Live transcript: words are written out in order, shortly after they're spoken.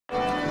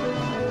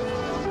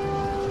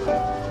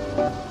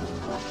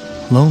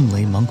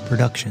Lonely Monk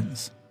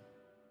Productions.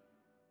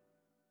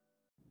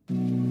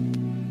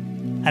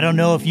 I don't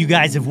know if you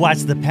guys have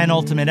watched the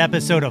penultimate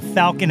episode of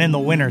Falcon and the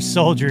Winter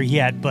Soldier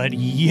yet, but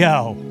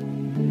yo,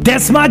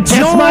 that's my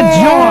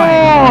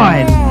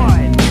joint!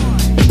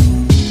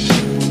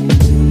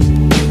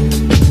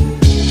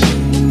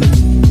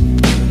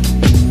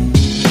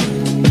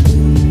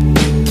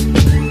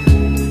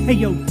 Hey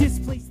yo,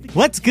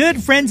 what's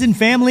good, friends and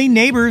family,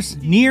 neighbors,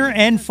 near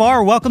and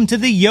far? Welcome to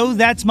the Yo,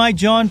 That's My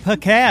John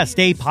podcast,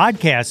 a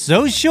podcast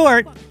so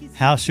short.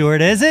 How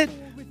short is it?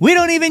 We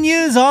don't even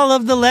use all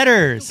of the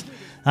letters.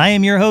 I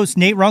am your host,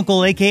 Nate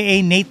Runkle,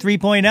 a.k.a. Nate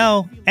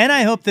 3.0, and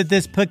I hope that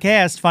this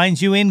podcast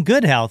finds you in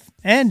good health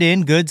and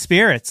in good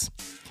spirits.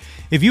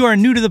 If you are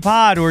new to the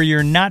pod or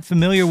you're not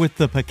familiar with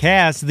the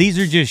podcast, these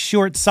are just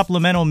short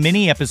supplemental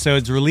mini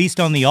episodes released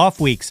on the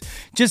off weeks,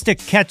 just to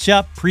catch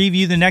up,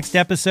 preview the next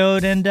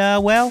episode, and,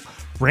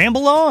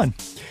 ramble on.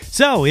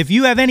 So if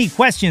you have any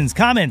questions,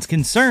 comments,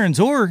 concerns,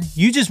 or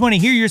you just want to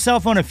hear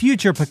yourself on a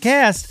future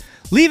podcast,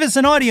 leave us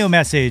an audio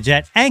message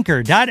at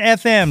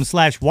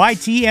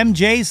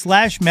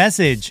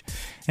anchor.fm/YTMJ/message,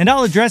 and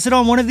I'll address it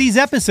on one of these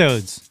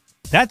episodes.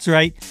 That's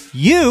right,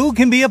 you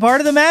can be a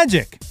part of the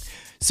magic.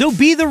 So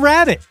be the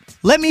rabbit.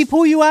 Let me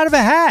pull you out of a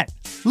hat.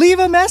 Leave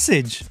a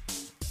message.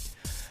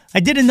 I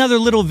did another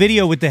little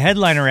video with the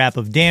Headliner app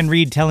of Dan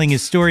Reed telling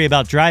his story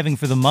about driving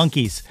for the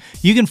Monkees.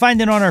 You can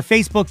find it on our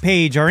Facebook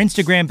page, our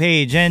Instagram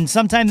page, and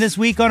sometime this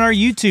week on our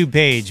YouTube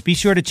page. Be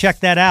sure to check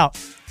that out.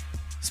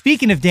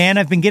 Speaking of Dan,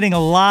 I've been getting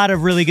a lot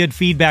of really good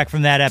feedback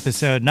from that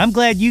episode, and I'm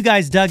glad you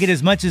guys dug it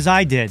as much as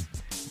I did.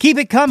 Keep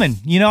it coming.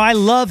 You know, I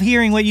love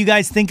hearing what you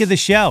guys think of the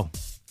show.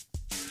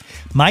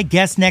 My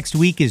guest next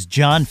week is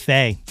John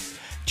Fay.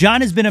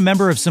 John has been a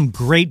member of some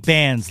great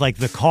bands like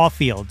the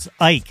Caulfields,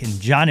 Ike, and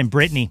John and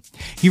Brittany.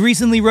 He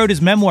recently wrote his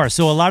memoir,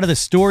 so a lot of the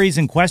stories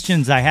and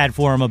questions I had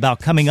for him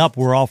about coming up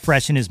were all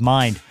fresh in his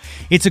mind.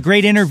 It's a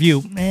great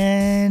interview,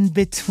 and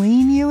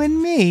between you and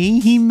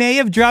me, he may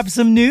have dropped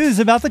some news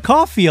about the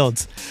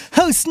Caulfields.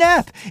 Oh,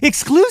 snap!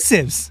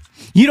 Exclusives!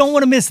 You don't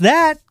want to miss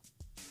that!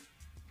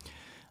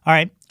 All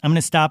right, I'm going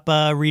to stop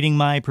reading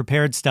my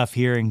prepared stuff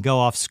here and go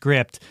off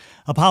script.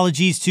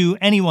 Apologies to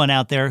anyone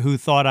out there who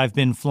thought I've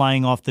been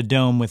flying off the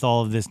dome with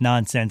all of this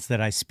nonsense that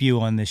I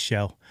spew on this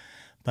show.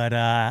 But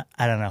I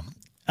don't know.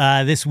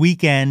 This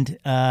weekend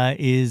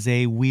is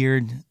a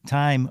weird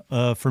time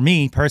for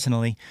me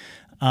personally.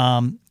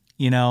 I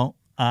don't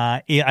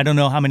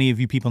know how many of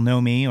you people know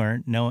me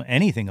or know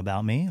anything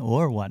about me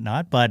or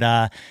whatnot,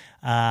 but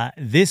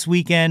this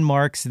weekend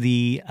marks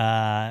the,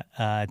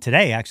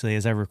 today actually,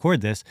 as I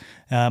record this,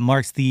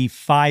 marks the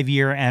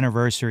 5-year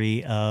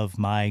anniversary of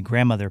my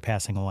grandmother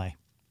passing away.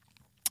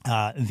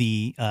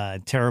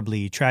 The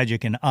terribly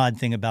tragic and odd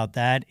thing about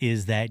that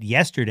is that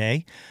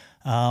yesterday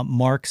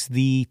marks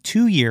the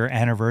 2-year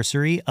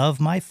anniversary of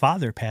my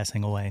father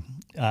passing away.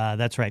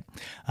 That's right.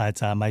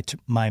 It's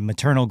my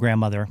maternal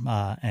grandmother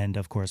and,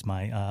 of course,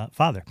 my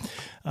father.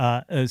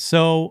 What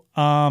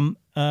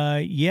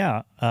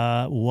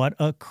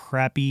a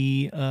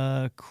crappy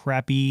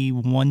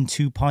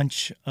 1-2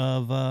 punch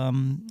of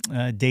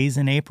days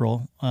in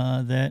April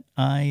that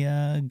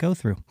I go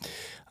through.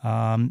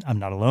 I'm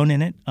not alone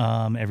in it.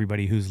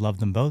 Everybody who's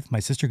loved them both, my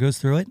sister goes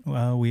through it.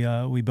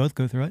 We both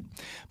go through it.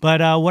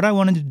 But what I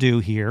wanted to do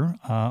here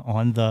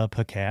on the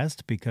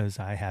podcast, because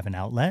I have an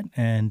outlet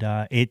and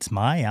it's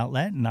my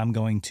outlet, and I'm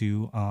going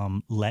to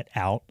let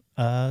out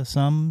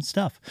some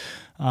stuff.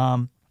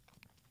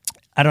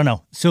 I don't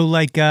know. So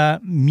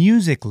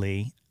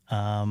musically,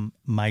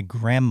 my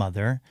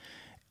grandmother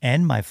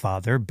and my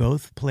father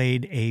both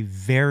played a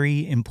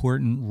very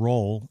important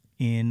role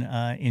in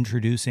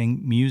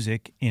introducing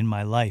music in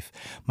my life.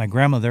 My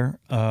grandmother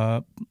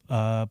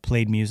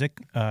played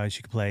music.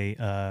 She could play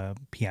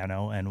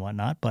piano and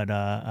whatnot, but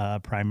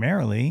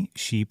primarily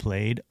she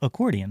played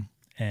accordion.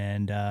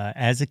 And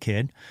as a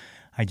kid,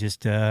 I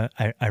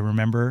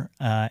remember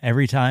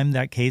every time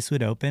that case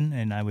would open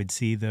and I would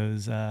see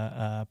those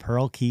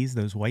pearl keys,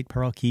 those white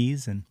pearl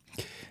keys, and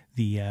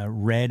the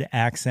red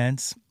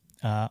accents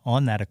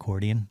on that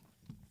accordion.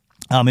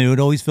 It would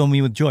always fill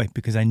me with joy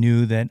because I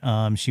knew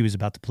that she was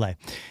about to play,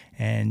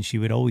 and she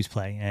would always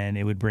play, and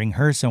it would bring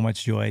her so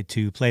much joy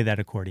to play that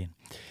accordion.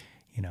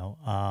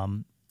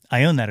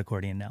 I own that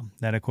accordion now.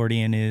 That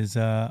accordion is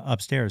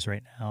upstairs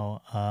right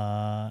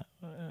now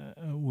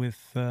with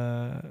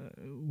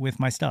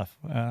my stuff,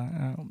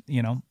 and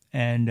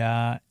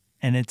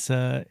it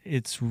still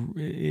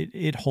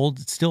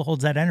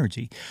holds that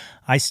energy.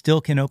 I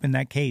still can open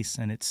that case,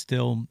 and it's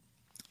still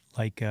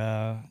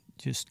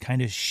just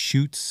kind of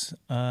shoots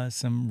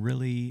some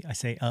really, I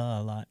say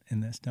a lot in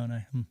this, don't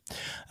I?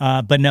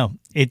 But no,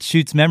 it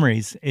shoots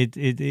memories.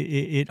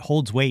 It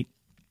holds weight.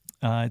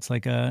 It's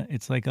like a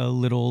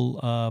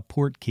little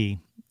port key,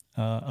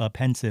 a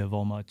pensive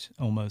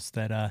almost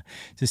that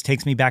just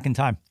takes me back in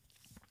time.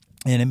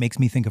 And it makes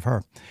me think of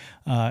her.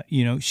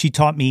 She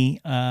taught me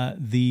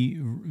the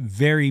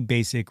very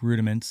basic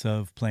rudiments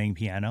of playing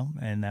piano,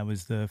 and that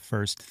was the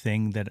first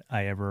thing that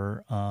I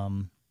ever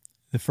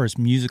the first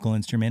musical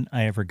instrument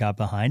I ever got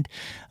behind.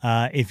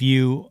 If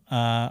you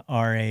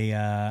are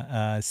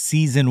a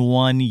season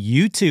 1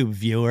 YouTube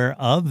viewer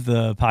of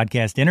the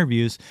podcast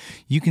interviews,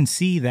 you can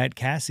see that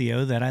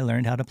Casio that I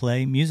learned how to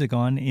play music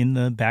on in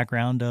the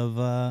background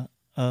of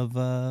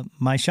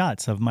my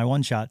shots, of my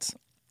one shots.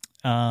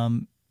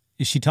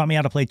 She taught me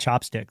how to play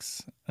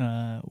chopsticks,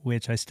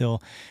 which I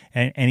still,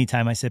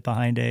 anytime I sit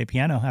behind a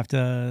piano, have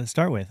to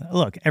start with.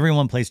 Look,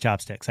 everyone plays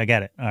chopsticks. I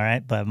get it. All right.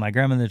 But my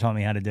grandmother taught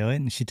me how to do it,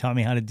 and she taught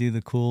me how to do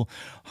the cool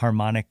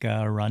harmonic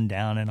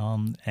rundown and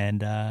all.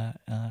 And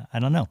I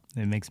don't know.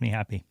 It makes me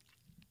happy.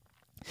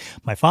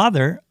 My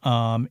father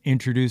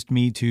introduced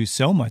me to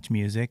so much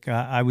music.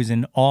 I was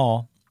in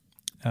awe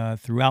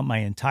throughout my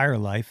entire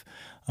life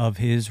of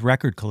his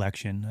record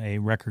collection, a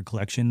record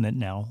collection that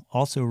now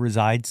also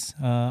resides,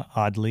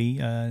 oddly,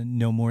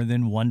 no more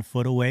than 1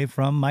 foot away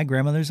from my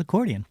grandmother's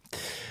accordion.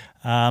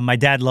 My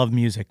dad loved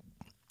music,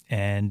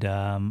 and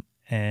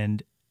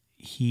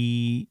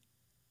he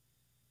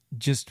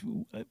just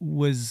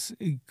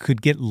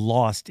could get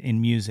lost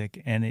in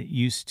music, and it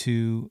used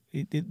to.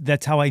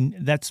 That's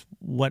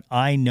what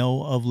I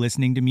know of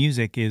listening to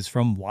music, is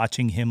from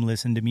watching him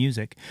listen to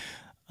music.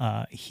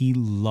 He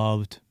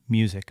loved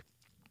music.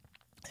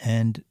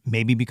 And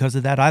maybe because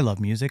of that, I love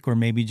music, or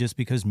maybe just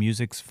because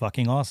music's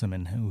fucking awesome,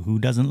 and who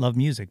doesn't love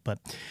music? But,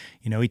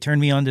 he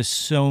turned me on to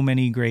so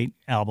many great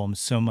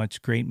albums, so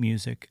much great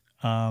music.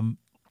 My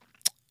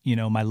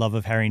love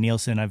of Harry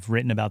Nilsson, I've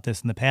written about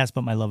this in the past,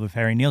 but my love of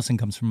Harry Nilsson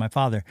comes from my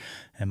father,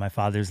 and my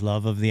father's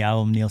love of the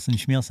album Nilsson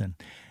Schmilsson.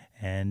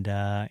 And,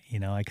 I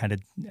kind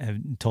of have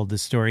told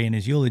this story in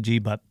his eulogy,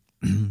 but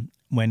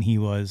when he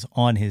was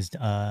on his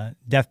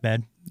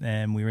deathbed,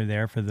 and we were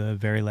there for the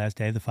very last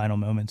day, the final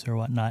moments or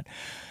whatnot,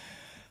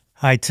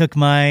 I took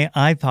my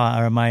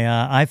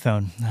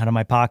iPhone out of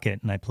my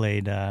pocket, and I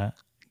played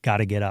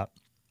 "Gotta Get Up,"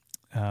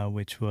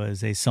 which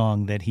was a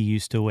song that he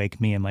used to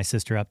wake me and my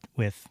sister up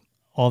with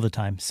all the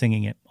time,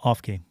 singing it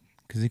off key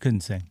because he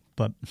couldn't sing,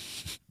 but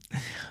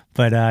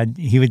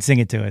he would sing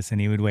it to us,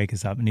 and he would wake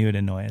us up, and he would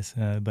annoy us.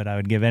 But I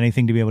would give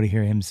anything to be able to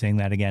hear him sing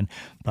that again.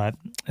 But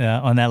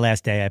on that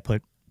last day, I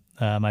put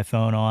my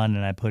phone on,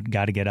 and I put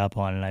 "Gotta Get Up"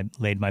 on, and I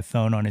laid my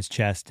phone on his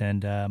chest,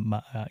 and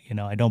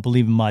I don't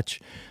believe him much,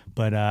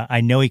 but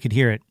I know he could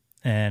hear it,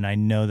 and I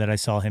know that I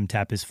saw him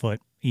tap his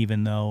foot,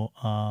 even though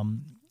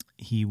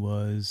he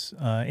was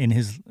in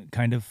his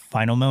kind of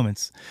final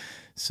moments.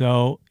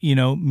 So,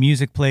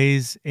 music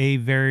plays a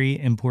very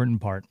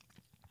important part.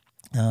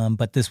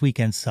 But this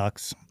weekend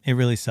sucks. It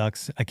really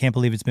sucks. I can't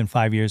believe it's been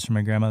 5 years for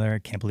my grandmother. I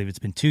can't believe it's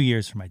been 2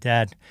 years for my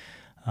dad.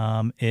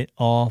 It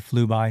all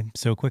flew by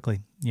so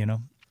quickly,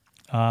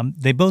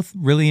 They both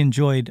really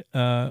enjoyed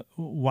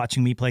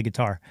watching me play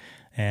guitar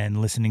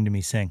and listening to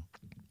me sing.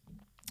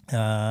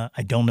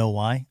 I don't know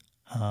why,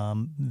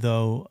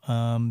 though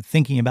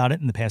thinking about it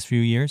in the past few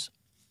years,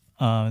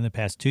 in the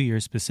past 2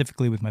 years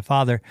specifically with my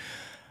father,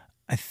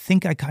 I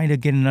think I kind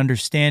of get an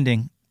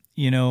understanding.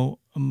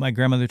 My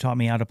grandmother taught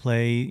me how to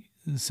play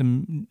a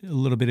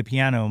little bit of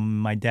piano.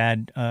 My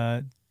dad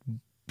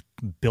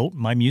built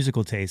my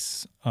musical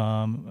tastes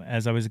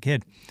as I was a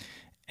kid.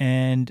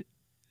 And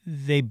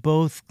they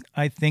both,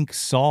 I think,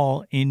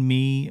 saw in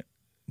me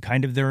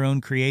kind of their own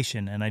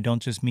creation. And I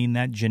don't just mean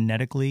that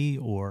genetically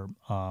or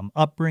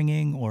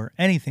upbringing or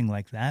anything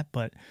like that,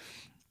 but,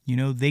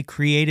 they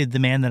created the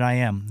man that I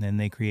am, and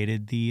they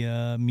created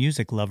the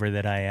music lover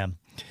that I am.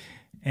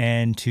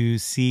 And to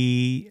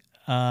see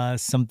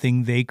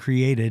something they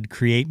created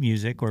create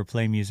music or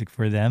play music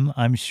for them,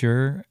 I'm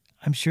sure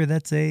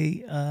that's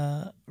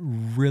a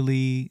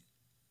really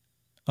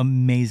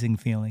amazing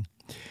feeling.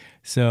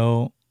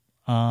 So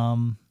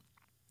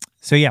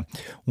yeah,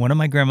 one of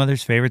my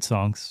grandmother's favorite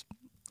songs,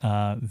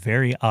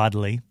 very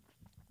oddly,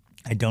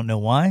 I don't know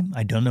why,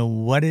 I don't know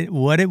what it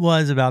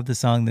was about the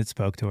song that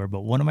spoke to her, but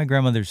one of my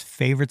grandmother's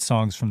favorite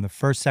songs from the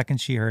first second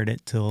she heard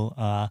it till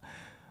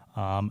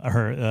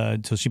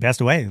till she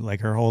passed away, like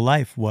her whole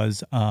life,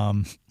 was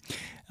 "I'm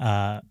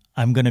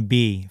Gonna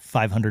Be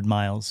 500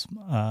 Miles"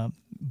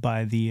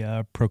 by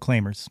the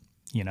Proclaimers.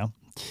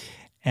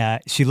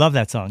 She loved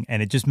that song,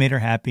 and it just made her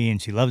happy,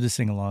 and she loved to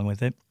sing along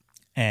with it.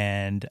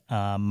 And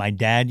my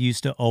dad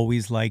used to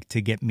always like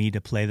to get me to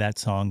play that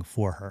song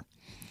for her.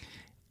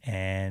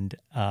 And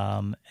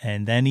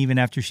then even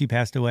after she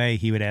passed away,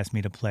 he would ask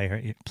me to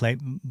play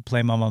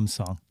my mom's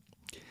song.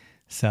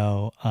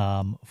 So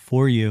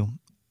for you,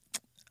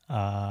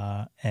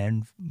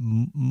 and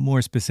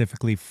more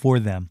specifically for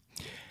them,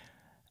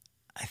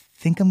 I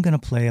think I'm going to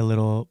play a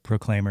little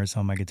Proclaimers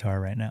on my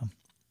guitar right now.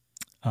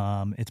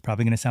 It's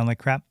probably going to sound like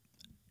crap.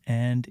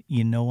 And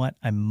you know what?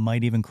 I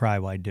might even cry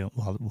while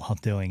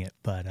doing it,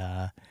 but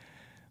I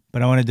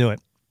want to do it,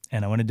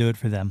 and I want to do it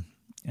for them.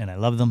 And I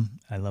love them.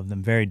 I love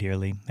them very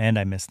dearly, and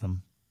I miss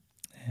them.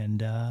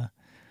 And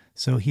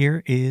so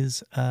here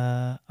is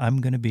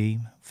 "I'm Gonna Be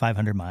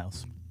 500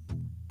 Miles"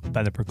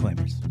 by the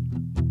Proclaimers.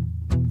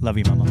 Love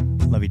you, Mama.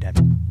 Love you, Dad.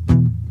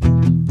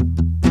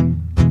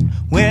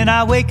 When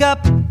I wake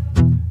up,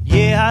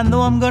 yeah, I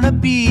know I'm gonna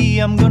be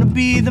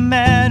the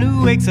man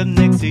who wakes up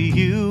next to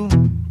you.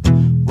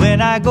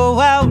 When I go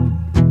out,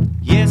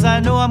 yes,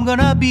 I know I'm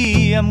gonna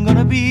be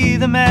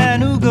the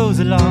man who goes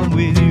along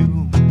with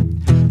you.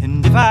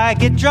 And if I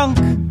get drunk,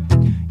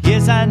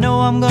 yes, I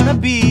know I'm gonna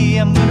be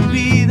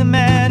the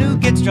man who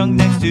gets drunk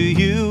next to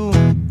you.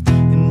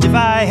 And if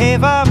I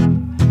have up,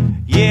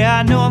 yeah,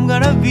 I know I'm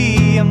gonna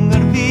be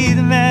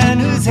the man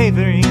who's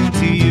havering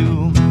to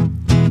you.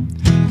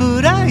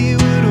 But I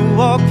would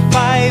walk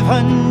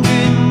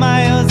 500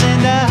 miles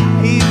and I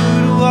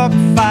would walk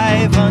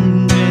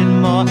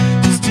 500 more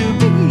just to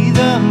be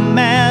the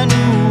man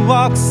who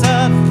walks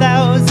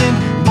 1,000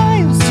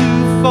 miles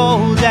to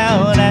fall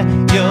down at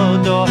your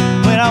door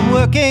when I'm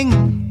working.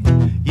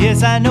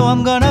 Yes, I know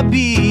I'm gonna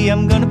be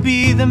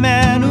the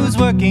man who's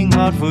working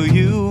hard for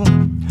you.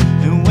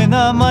 And when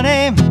the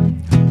money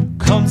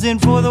comes in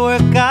for the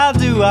work I'll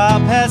do,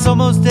 I'll pass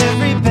almost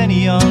every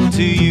penny on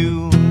to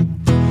you.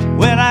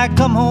 When I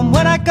come home,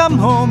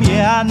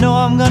 yeah, I know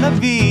I'm gonna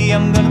be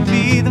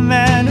the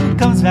man who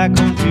comes back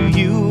home to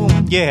you.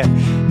 Yeah,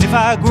 and if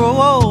I grow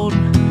old,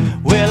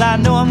 well, I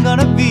know I'm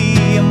gonna be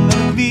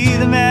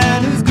the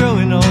man who's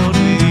growing old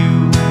with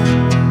you.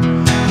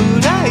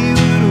 But I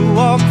would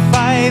walk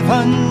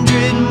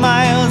 500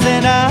 miles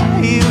and I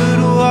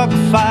would walk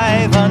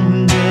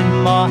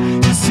 500 more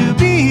just to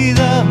be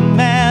the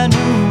man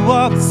who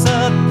walks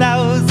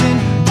 1,000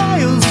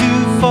 miles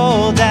to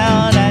fall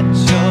down at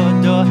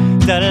your door.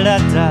 Da da da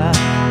da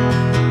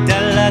da da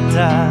da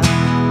da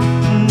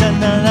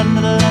da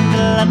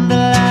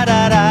da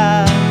da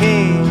da.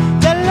 Hey,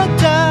 da da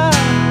da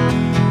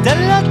da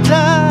da da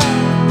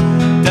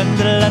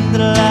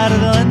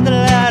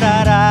da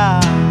da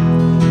da.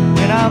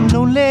 When I'm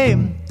lonely,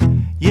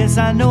 yes,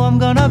 I know I'm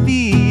gonna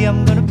be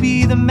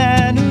the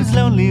man who's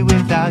lonely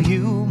without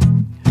you.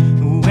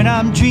 When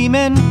I'm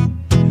dreaming,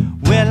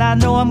 well, I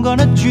know I'm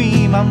gonna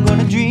dream about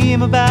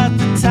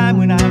the time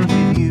when I'm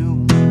with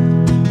you.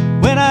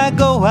 When I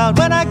go out,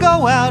 well, I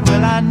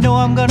know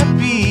I'm gonna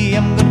be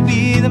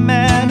the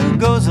man who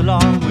goes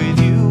along with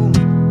you.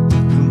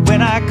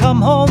 When I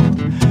come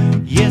home,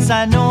 yes,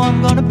 I know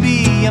I'm gonna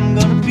be the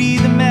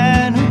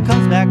man who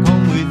comes back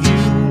home with you.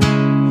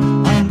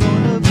 I'm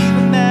gonna be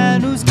the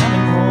man who's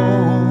coming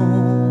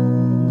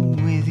home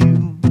with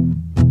you.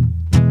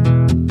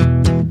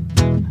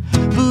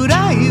 But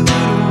I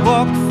would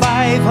walk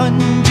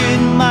 500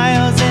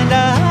 miles and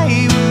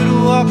I would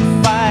walk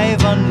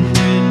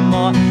 500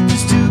 more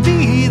just to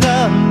be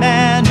the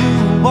man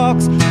who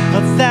walks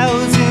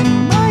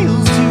 1,000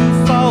 miles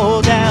to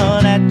fall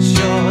down at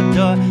your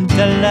door.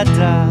 Da la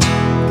da,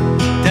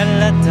 da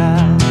la da,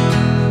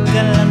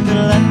 da la da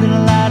la da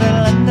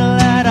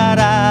la da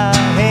da.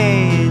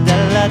 Hey, da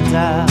la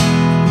da,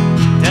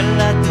 da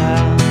la da,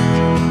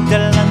 da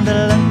la da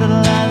la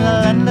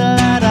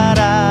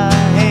da.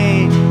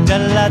 Hey, da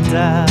la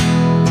da,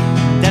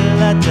 da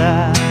la da, da la da.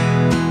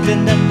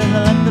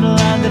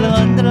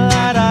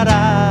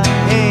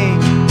 Hey,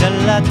 da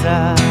la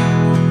da,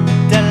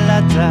 da la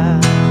da,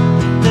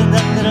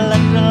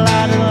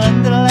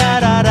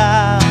 da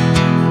da.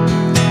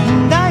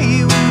 And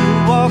I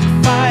would walk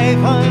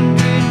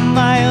 500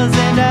 miles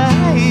and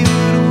I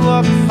would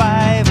walk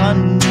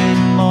 500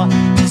 more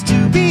just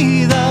to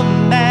be the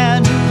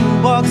man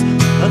who walks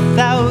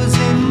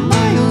 1,000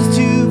 miles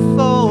to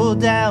fall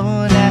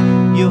down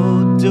at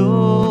your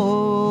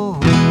door.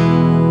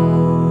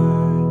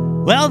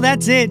 Well,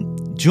 that's it.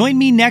 Join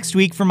me next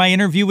week for my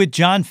interview with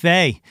John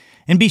Fay.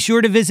 And be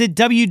sure to visit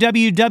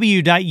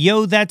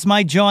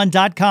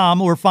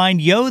www.yothat'smyjohn.com or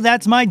find Yo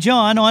That's My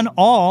John on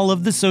all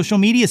of the social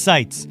media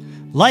sites.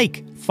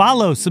 Like,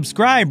 follow,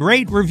 subscribe,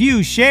 rate,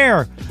 review,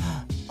 share.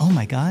 Oh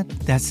my God,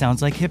 that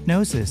sounds like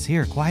hypnosis.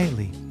 Here,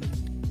 quietly.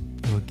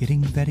 You're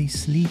getting very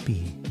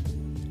sleepy.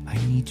 I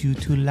need you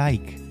to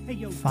like,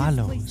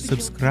 follow,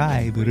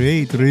 subscribe,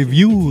 rate,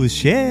 review,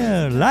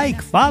 share.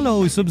 Like,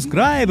 follow,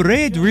 subscribe,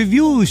 rate,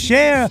 review,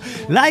 share.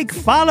 Like,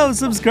 follow,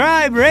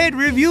 subscribe, rate,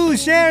 review,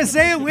 share.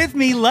 Say it with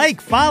me.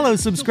 Like, follow,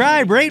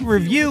 subscribe, rate,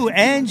 review,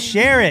 and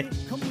share it.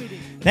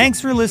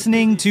 Thanks for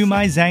listening to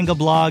my Zanga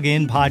blog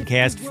in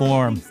podcast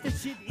form.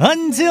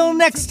 Until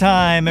next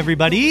time,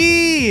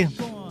 everybody.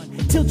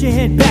 Tilt your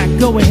head back,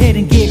 go ahead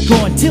and get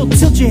going.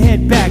 Tilt your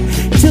head back,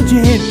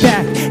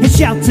 and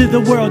shout to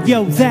the world,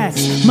 yo,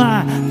 that's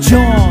my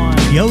John.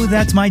 Yo,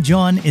 That's My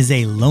John is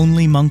a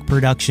Lonely Monk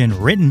production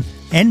written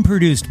and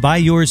produced by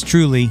yours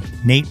truly,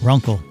 Nate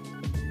Runkle.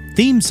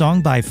 Theme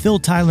song by Phil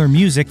Tyler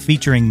Music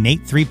featuring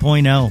Nate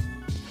 3.0.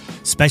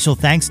 Special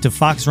thanks to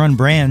Fox Run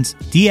Brands,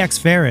 DX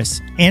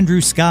Ferris,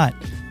 Andrew Scott,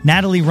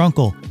 Natalie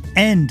Runkle,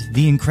 and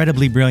the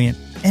incredibly brilliant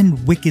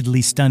and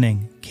wickedly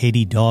stunning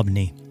Katie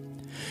Daubney.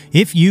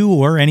 If you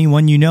or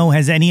anyone you know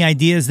has any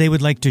ideas they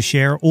would like to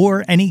share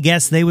or any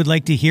guests they would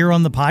like to hear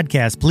on the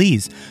podcast,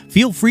 please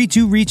feel free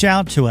to reach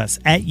out to us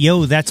at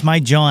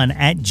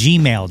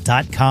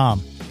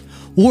yothat'smyjohn@gmail.com.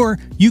 Or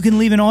you can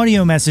leave an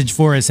audio message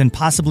for us and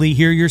possibly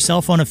hear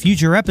yourself on a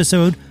future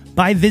episode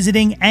by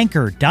visiting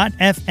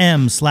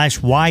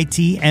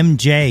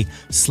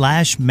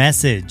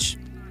anchor.fm/ytmj/message.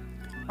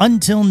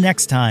 Until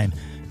next time,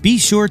 be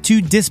sure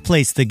to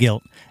displace the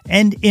guilt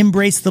and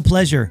embrace the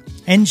pleasure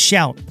and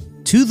shout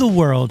to the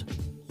world,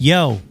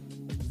 Yo,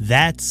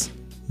 that's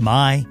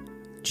my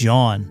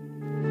John.